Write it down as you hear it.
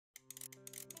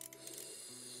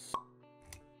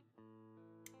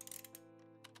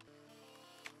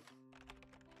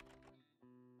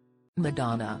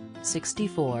Madonna,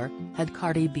 64, had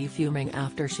Cardi B fuming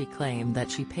after she claimed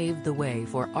that she paved the way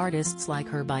for artists like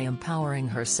her by empowering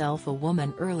herself a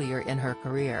woman earlier in her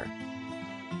career.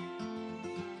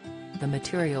 The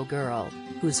Material Girl,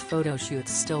 whose photoshoots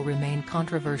still remain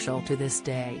controversial to this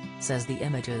day, says the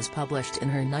images published in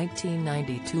her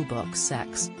 1992 book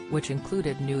Sex, which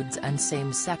included nudes and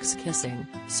same-sex kissing,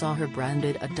 saw her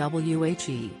branded a witch,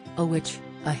 a witch,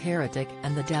 a heretic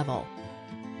and the devil,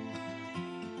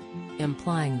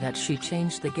 implying that she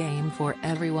changed the game for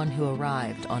everyone who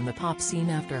arrived on the pop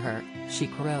scene after her. She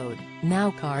crowed,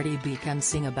 "Now Cardi B can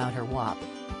sing about her WAP.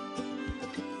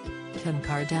 Kim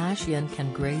Kardashian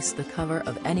can grace the cover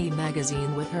of any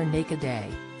magazine with her naked day,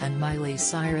 and Miley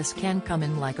Cyrus can come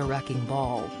in like a wrecking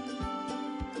ball.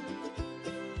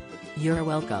 You're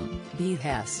welcome,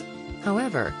 BS."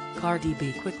 However, Cardi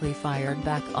B quickly fired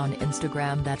back on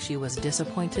Instagram that she was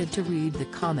disappointed to read the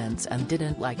comments and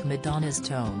didn't like Madonna's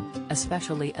tone,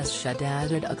 especially as she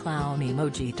added a clown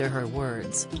emoji to her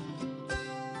words.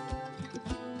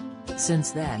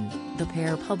 Since then, the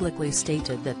pair publicly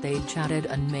stated that they'd chatted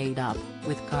and made up,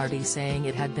 with Cardi saying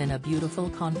it had been a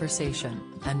beautiful conversation,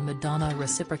 and Madonna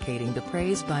reciprocating the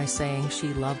praise by saying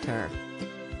she loved her.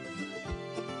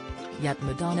 Yet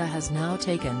Madonna has now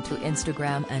taken to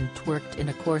Instagram and twerked in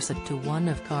a corset to one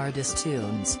of Cardi's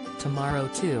tunes, Tomorrow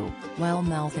Too, while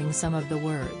mouthing some of the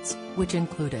words, which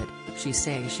included, "She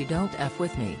say she don't F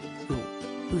with me,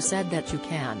 who said that you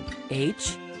can,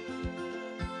 H?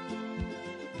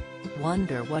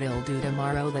 Wonder what he'll do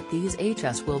tomorrow that these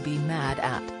HS will be mad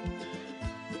at."